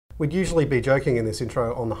We'd usually be joking in this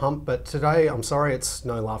intro on the hump, but today, I'm sorry, it's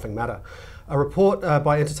no laughing matter. A report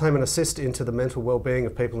by Entertainment Assist into the mental well-being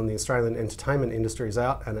of people in the Australian entertainment industry is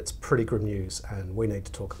out, and it's pretty grim news, and we need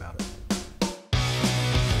to talk about it.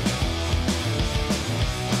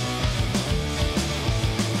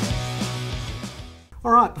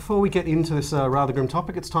 All right, before we get into this rather grim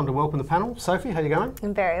topic, it's time to welcome the panel. Sophie, how are you going?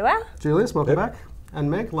 I'm very well. Julius, welcome back. And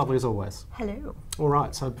Meg, lovely as always. Hello. All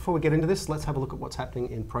right, so before we get into this, let's have a look at what's happening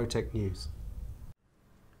in ProTech news.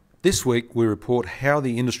 This week we report how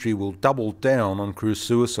the industry will double down on crew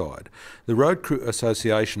suicide. The Road Crew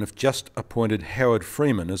Association have just appointed Howard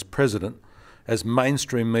Freeman as president as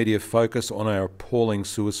mainstream media focus on our appalling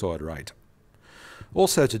suicide rate.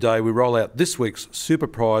 Also today we roll out this week's super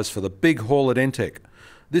prize for the big haul at Entech.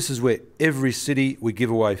 This is where every city we give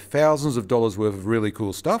away thousands of dollars worth of really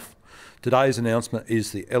cool stuff. Today's announcement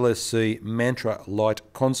is the LSC Mantra Lite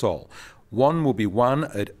console. One will be won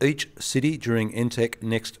at each city during Entech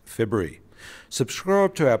next February.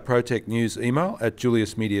 Subscribe to our ProTech News email at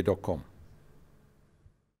juliusmedia.com.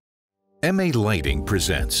 MA Lighting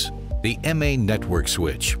presents the MA Network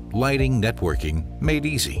Switch, lighting networking made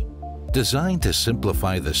easy. Designed to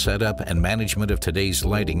simplify the setup and management of today's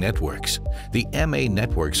lighting networks, the MA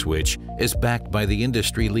Network Switch is backed by the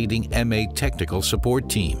industry-leading MA technical support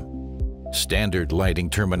team. Standard lighting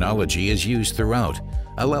terminology is used throughout,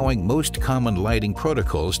 allowing most common lighting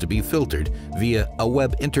protocols to be filtered via a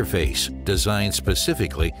web interface designed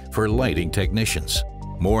specifically for lighting technicians.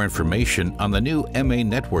 More information on the new MA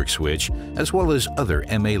Network Switch, as well as other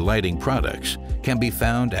MA lighting products, can be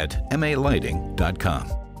found at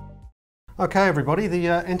malighting.com. Okay, everybody, the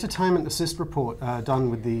Entertainment Assist report done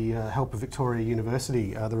with the help of Victoria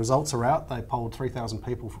University. The results are out. They polled 3,000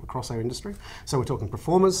 people across our industry. So we're talking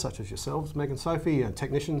performers such as yourselves, Meg and Sophie,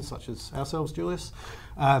 technicians such as ourselves, Julius,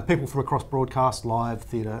 people from across broadcast, live,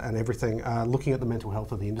 theatre and everything, looking at the mental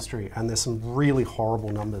health of the industry. And there's some really horrible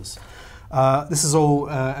numbers. This is all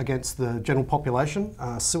against the general population.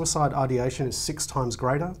 Suicide ideation is 6 times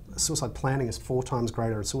greater, suicide planning is 4 times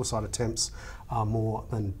greater, and suicide attempts are more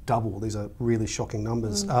than double. These are really shocking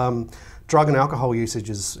numbers. Drug and alcohol usage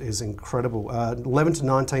is incredible. 11 to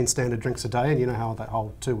 19 standard drinks a day, and you know how that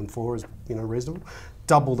whole 2 and 4 is reasonable.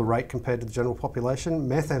 Double the rate compared to the general population.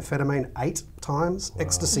 Methamphetamine 8 times, wow.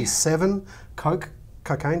 Ecstasy 7,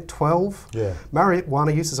 cocaine 12. Yeah.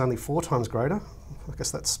 Marijuana use is only 4 times greater. I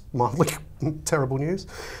guess that's mildly terrible news.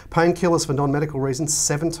 Painkillers for non-medical reasons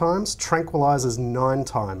 7 times, tranquilizers 9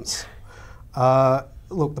 times.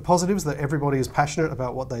 Look, the positive is that everybody is passionate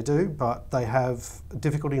about what they do, but they have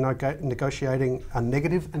difficulty negotiating a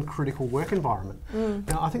negative and critical work environment.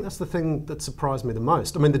 Now, I think that's the thing that surprised me the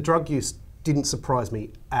most. I mean, the drug use didn't surprise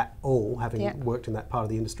me at all, having worked in that part of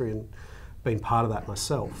the industry and been part of that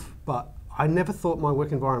myself. But I never thought my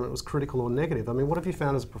work environment was critical or negative. I mean, what have you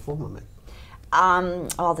found as a performer, Meg?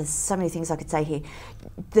 There's so many things I could say here.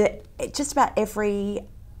 Just about every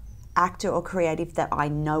actor or creative that I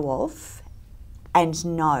know of and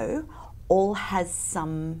know all has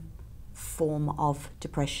some form of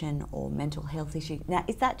depression or mental health issue. Now,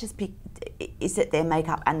 is that just is it their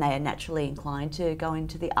makeup and they are naturally inclined to go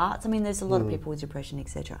into the arts? I mean, there's a lot of people with depression,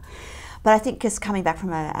 etc. But I think just coming back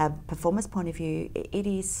from a performer's point of view, it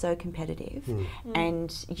is so competitive,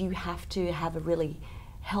 and you have to have a really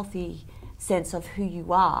healthy sense of who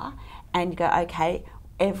you are and go, okay,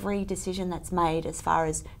 every decision that's made as far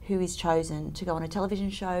as who is chosen to go on a television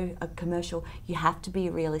show, a commercial, you have to be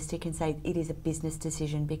realistic and say it is a business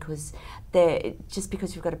decision, because just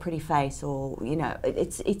because you've got a pretty face or,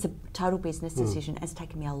 it's a total business decision. It's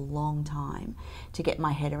taken me a long time to get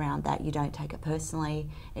my head around that. You don't take it personally,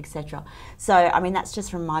 etc. So, I mean, that's just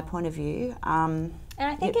from my point of view. And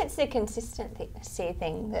I think it's the consistency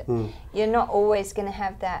thing, that you're not always going to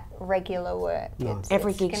have that regular work. No.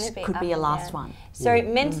 Every gig could be your last one. So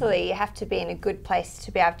mentally you have to be in a good place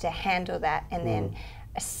to be able to handle that and then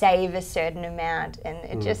save a certain amount.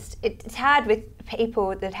 And it's hard with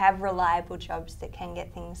people that have reliable jobs that can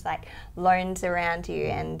get things like loans around you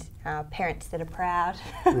and parents that are proud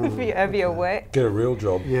of your work. Get a real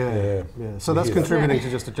job. Yeah. So that's contributing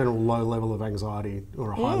to just a general low level of anxiety,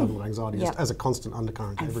 or a high level of anxiety, just as a constant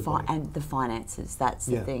undercurrent to everybody. And the finances, that's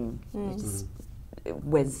the thing.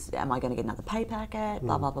 Am I going to get another pay packet?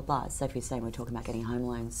 Blah, blah, blah, blah. Sophie's saying we're talking about getting home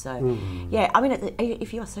loans. So, yeah, I mean,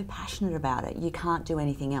 if you're so passionate about it, you can't do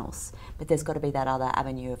anything else. But there's got to be that other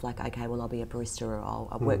avenue of like, okay, well, I'll be a barista, or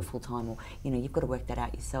I'll work full time, or, you've got to work that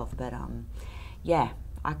out yourself. But, yeah,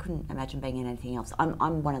 I couldn't imagine being in anything else.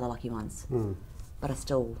 I'm one of the lucky ones. But I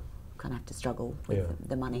still kind of have to struggle with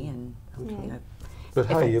the money and, But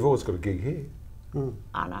hey, you've always got a gig here.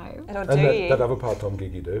 I know. It'll And do that, you. that other part-time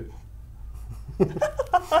gig you do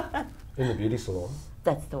in the beauty salon.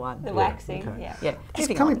 That's the one. The waxing, okay. yeah. Yeah. Just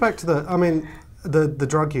Moving coming on. back to the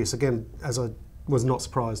drug use again, as I was not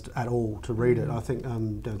surprised at all to read it. I think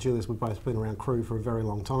Julius, we've both been around crew for a very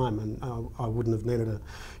long time, and I wouldn't have needed a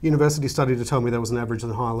university study to tell me there was an average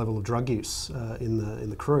and higher level of drug use in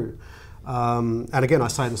the crew. And again, I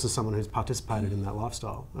say this as someone who's participated in that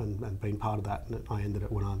lifestyle and been part of that. And I ended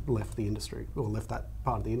it when I left the industry, or left that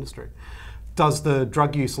part of the industry. Does the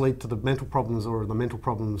drug use lead to the mental problems, or are the mental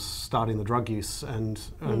problems starting the drug use? And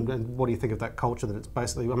what do you think of that culture that it's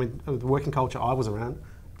basically, I mean, the working culture I was around,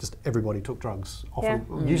 just everybody took drugs,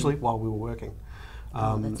 often, usually while we were working.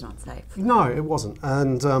 That's not safe. No, it wasn't.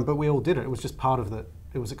 And but we all did it. It was just part of it.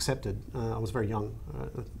 It was accepted. I was very young,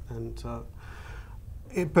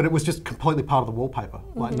 but it was just completely part of the wallpaper.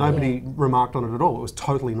 Like nobody remarked on it at all. It was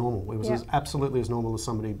totally normal. It was absolutely as normal as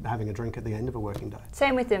somebody having a drink at the end of a working day.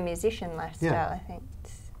 Same with the musician lifestyle, I think.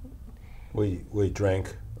 We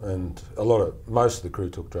drank, and most of the crew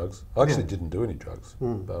took drugs. I actually didn't do any drugs,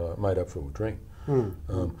 but I made up for a drink.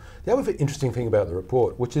 The other interesting thing about the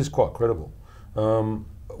report, which is quite credible,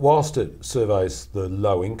 whilst it surveys the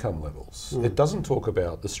low income levels, it doesn't talk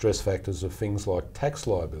about the stress factors of things like tax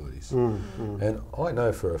liabilities. And I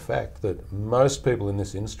know for a fact that most people in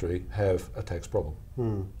this industry have a tax problem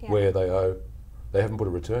where they haven't put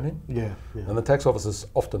a return in, and the tax officer's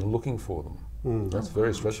often looking for them. That's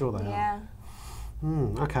very stressful. Sure they are.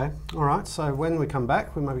 Yeah. Okay, all right. So when we come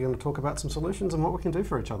back, we're maybe going to talk about some solutions and what we can do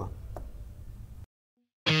for each other.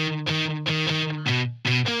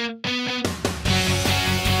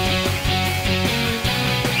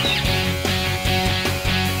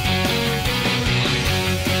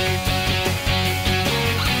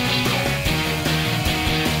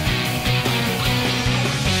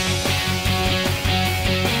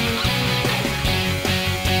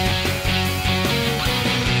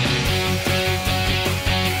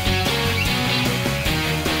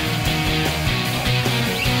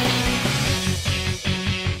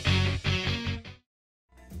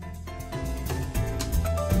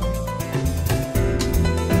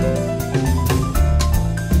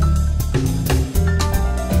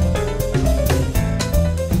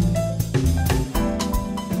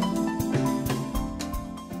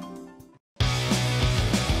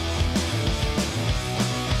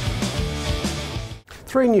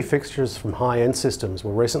 Three new fixtures from high-end systems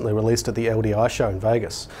were recently released at the LDI show in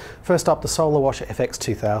Vegas. First up, the Solar Wash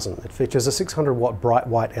FX2000. It features a 600-watt bright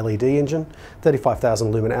white LED engine,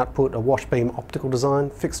 35,000 lumen output, a wash beam optical design,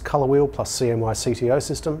 fixed colour wheel plus CMY CTO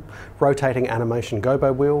system, rotating animation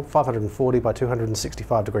gobo wheel, 540 by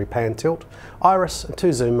 265 degree pan tilt, iris, and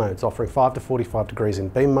 2 zoom modes offering 5 to 45 degrees in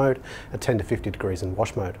beam mode and 10 to 50 degrees in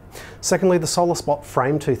wash mode. Secondly, the Solar Spot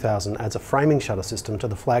Frame 2000 adds a framing shutter system to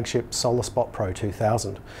the flagship Solar Spot Pro 2000.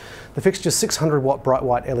 The fixture's 600-watt bright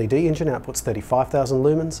white LED engine outputs 35,000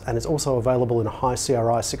 lumens and is also available in a high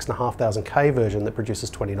CRI 6,500K version that produces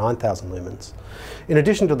 29,000 lumens. In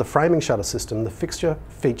addition to the framing shutter system, the fixture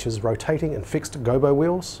features rotating and fixed gobo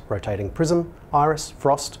wheels, rotating prism, iris,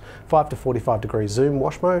 frost, 5 to 45 degree zoom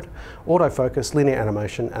wash mode, autofocus, linear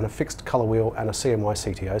animation, and a fixed colour wheel and a CMY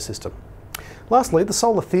CTO system. Lastly, the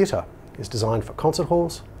Solar Theatre is designed for concert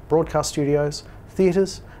halls, broadcast studios,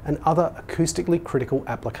 theatres, and other acoustically critical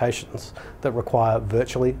applications that require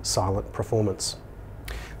virtually silent performance.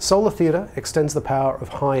 Solar Theatre extends the power of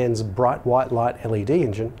high-end's bright white light LED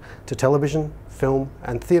engine to television, film,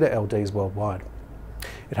 and theatre LDs worldwide.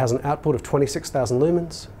 It has an output of 26,000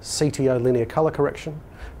 lumens, CTO linear colour correction,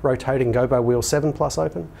 rotating gobo wheel 7 plus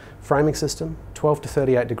open, framing system, 12 to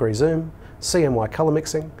 38 degree zoom, CMY colour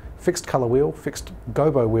mixing, fixed colour wheel, fixed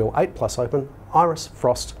gobo wheel 8 plus open, iris,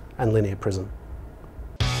 frost, and linear prism.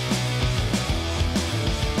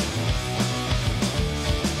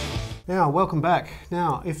 Now, welcome back.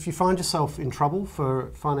 Now, if you find yourself in trouble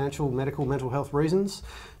for financial, medical, mental health reasons,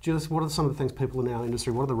 Julius, what are some of the things people in our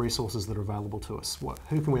industry, what are the resources that are available to us?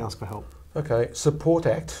 Who can we ask for help? Okay, Support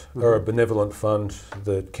Act are a benevolent fund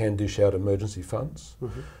that can dish out emergency funds.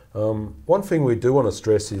 One thing we do want to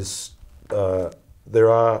stress is there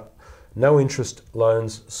are no interest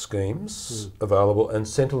loans schemes available, and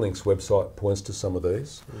Centrelink's website points to some of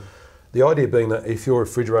these. The idea being that if your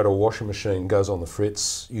refrigerator or washing machine goes on the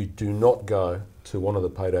fritz, you do not go to one of the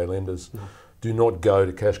payday lenders. Do not go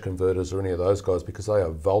to cash converters or any of those guys, because they are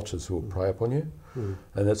vultures who will prey upon you.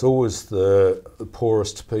 And it's always the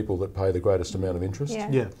poorest people that pay the greatest amount of interest.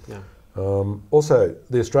 Also,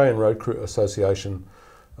 the Australian Road Crew Association,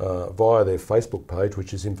 via their Facebook page,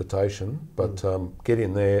 which is invitation, but get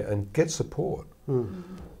in there and get support.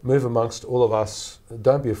 Move amongst all of us.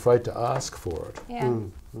 Don't be afraid to ask for it. Yeah.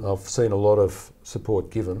 I've seen a lot of support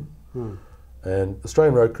given, and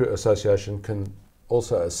Australian Road Crew Association can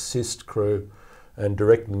also assist crew and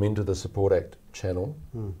direct them into the Support Act channel.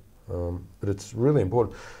 But it's really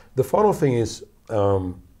important. The final thing is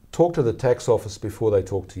talk to the tax office before they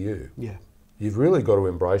talk to you. Yeah. You've really got to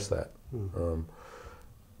embrace that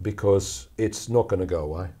because it's not going to go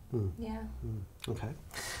away. Yeah. Okay.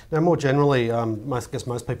 Now, more generally, I guess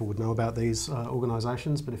most people would know about these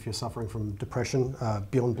organisations, but if you're suffering from depression,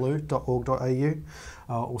 beyondblue.org.au.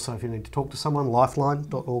 Also, if you need to talk to someone,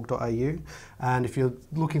 lifeline.org.au. And if you're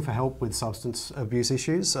looking for help with substance abuse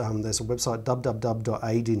issues, there's a website, www.adin.com.au.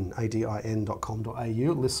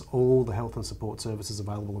 It lists all the health and support services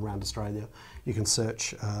available around Australia. You can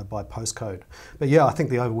search by postcode. But yeah, I think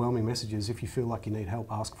the overwhelming message is if you feel like you need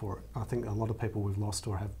help, ask for it. I think a lot of people we've lost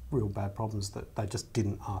or have real bad problems that they just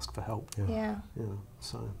didn't ask for help. Yeah.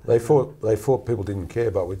 So They thought people didn't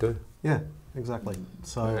care, but we do. yeah, exactly.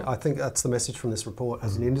 So I think that's the message from this report.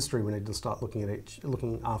 As an industry, we need to start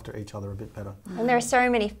looking after each other a bit better. And there are so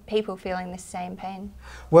many people feeling the same pain.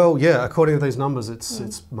 Well, yeah, according to these numbers,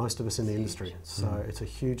 it's most of us in the industry. So it's a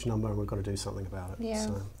huge number, and we've got to do something about it. Yeah.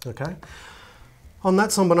 So, okay. On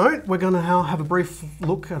that somber note, we're going to now have a brief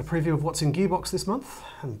look at a preview of what's in Gearbox this month,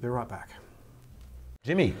 and be right back.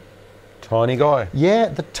 Jimmy, tiny guy. Yeah,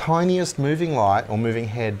 the tiniest moving light or moving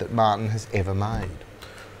head that Martin has ever made.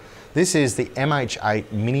 This is the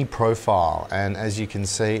MH8 Mini Profile, and as you can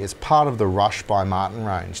see, it's part of the Rush by Martin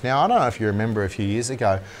range. Now, I don't know if you remember a few years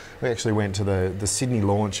ago, we actually went to the Sydney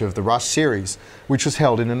launch of the Rush series, which was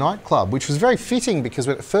held in a nightclub, which was very fitting because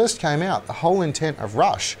when it first came out, the whole intent of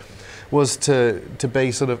Rush was to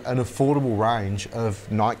be sort of an affordable range of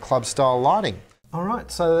nightclub style lighting. All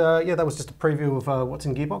right, so yeah, that was just a preview of what's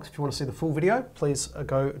in Gearbox. If you want to see the full video, please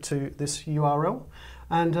go to this URL.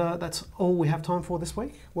 And that's all we have time for this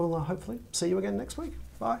week. We'll hopefully see you again next week.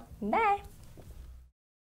 Bye. Bye.